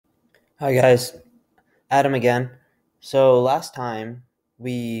Hi guys, Adam again. So last time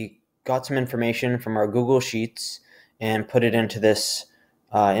we got some information from our Google Sheets and put it into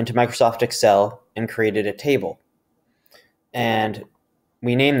into Microsoft Excel and created a table. And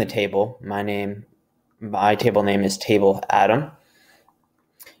we named the table. My table name is Table Adam.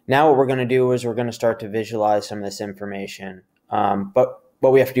 Now what we're going to do is we're going to start to visualize some of this information. But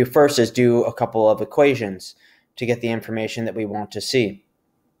what we have to do first is do a couple of equations to get the information that we want to see.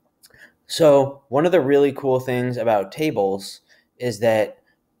 So one of the really cool things about tables is that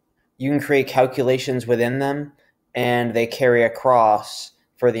you can create calculations within them and they carry across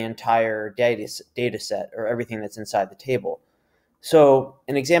for the entire data set or everything that's inside the table. So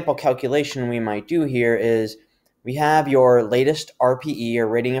an example calculation we might do here is we have your latest RPE or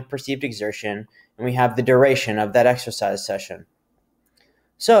rating of perceived exertion, and we have the duration of that exercise session.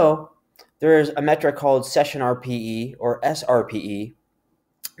 So there's a metric called session RPE or SRPE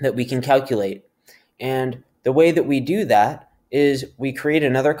that we can calculate. And the way that we do that is we create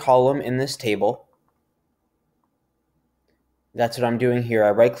another column in this table. That's what I'm doing here. I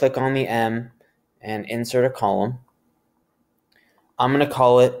right click on the M and insert a column. I'm going to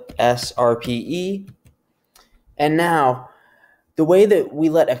call it SRPE. And now the way that we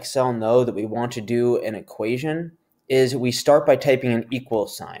let Excel know that we want to do an equation is we start by typing an equal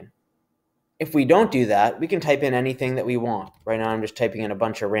sign. If we don't do that, we can type in anything that we want. Right now I'm just typing in a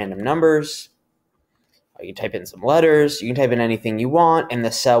bunch of random numbers. You can type in some letters. You can type in anything you want, and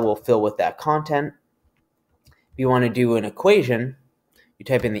the cell will fill with that content. If you want to do an equation, you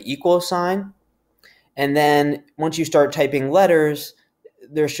type in the equal sign. And then once you start typing letters,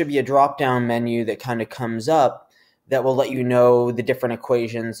 there should be a drop-down menu that kind of comes up that will let you know the different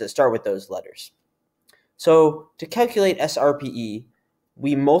equations that start with those letters. So to calculate SRPE,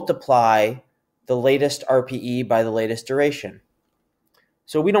 we multiply the latest RPE by the latest duration.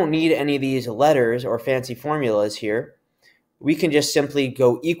 So we don't need any of these letters or fancy formulas here. We can just simply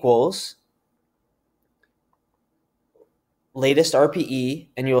go equals latest RPE,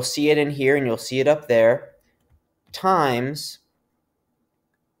 and you'll see it in here and you'll see it up there, times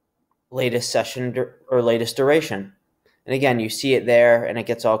latest session or latest duration. And again, you see it there and it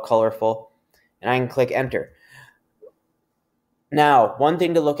gets all colorful, and I can click enter. Now, one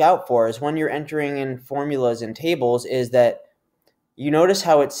thing to look out for is when you're entering in formulas and tables is that you notice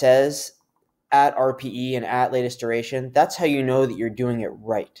how it says at RPE and at latest duration. That's how you know that you're doing it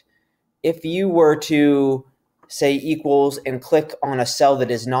right. If you were to say equals and click on a cell that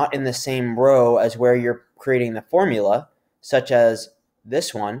is not in the same row as where you're creating the formula, such as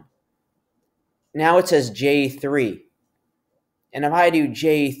this one, now it says J3. And if I do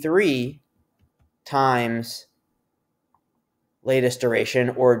J3 times latest duration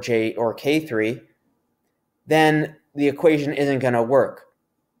or K3, then the equation isn't going to work.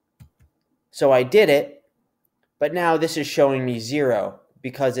 So I did it, but now this is showing me 0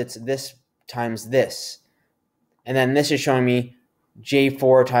 because it's this times this. And then this is showing me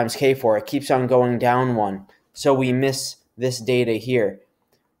J4 times K4. It keeps on going down 1. So we miss this data here.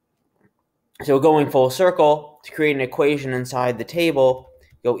 So going full circle, to create an equation inside the table,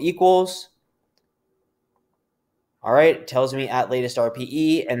 go equals. All right, it tells me at latest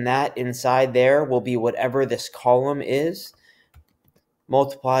RPE, and that inside there will be whatever this column is,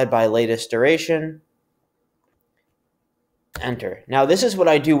 multiplied by latest duration, enter. Now this is what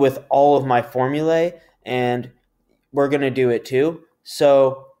I do with all of my formulae, and we're going to do it too.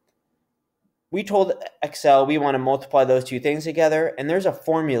 So we told Excel we want to multiply those two things together, and there's a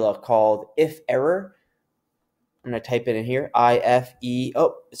formula called if error. I'm going to type it in here, IFE.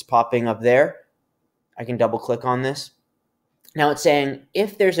 Oh, it's popping up there. I can double click on this. Now it's saying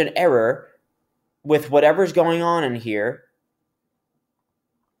if there's an error with whatever's going on in here,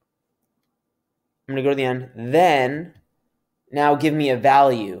 I'm going to go to the end, then now give me a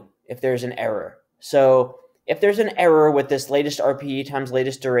value if there's an error. So if there's an error with this latest RPE times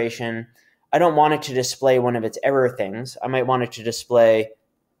latest duration, I don't want it to display one of its error things. I might want it to display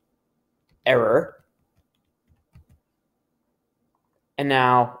error. And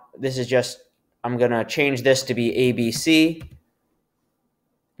now this is just, I'm going to change this to be ABC.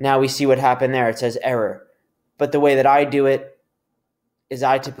 Now we see what happened there. It says error. But the way that I do it is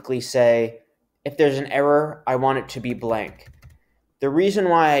I typically say, if there's an error, I want it to be blank. The reason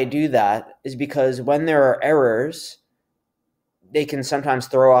why I do that is because when there are errors, they can sometimes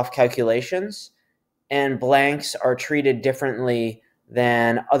throw off calculations, and blanks are treated differently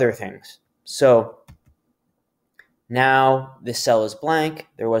than other things. So now this cell is blank.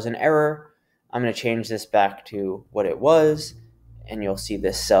 There was an error. I'm going to change this back to what it was, and you'll see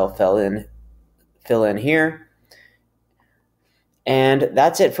this cell fill in here. And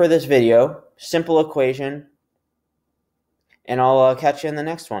that's it for this video. Simple equation. And I'll catch you in the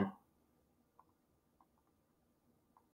next one.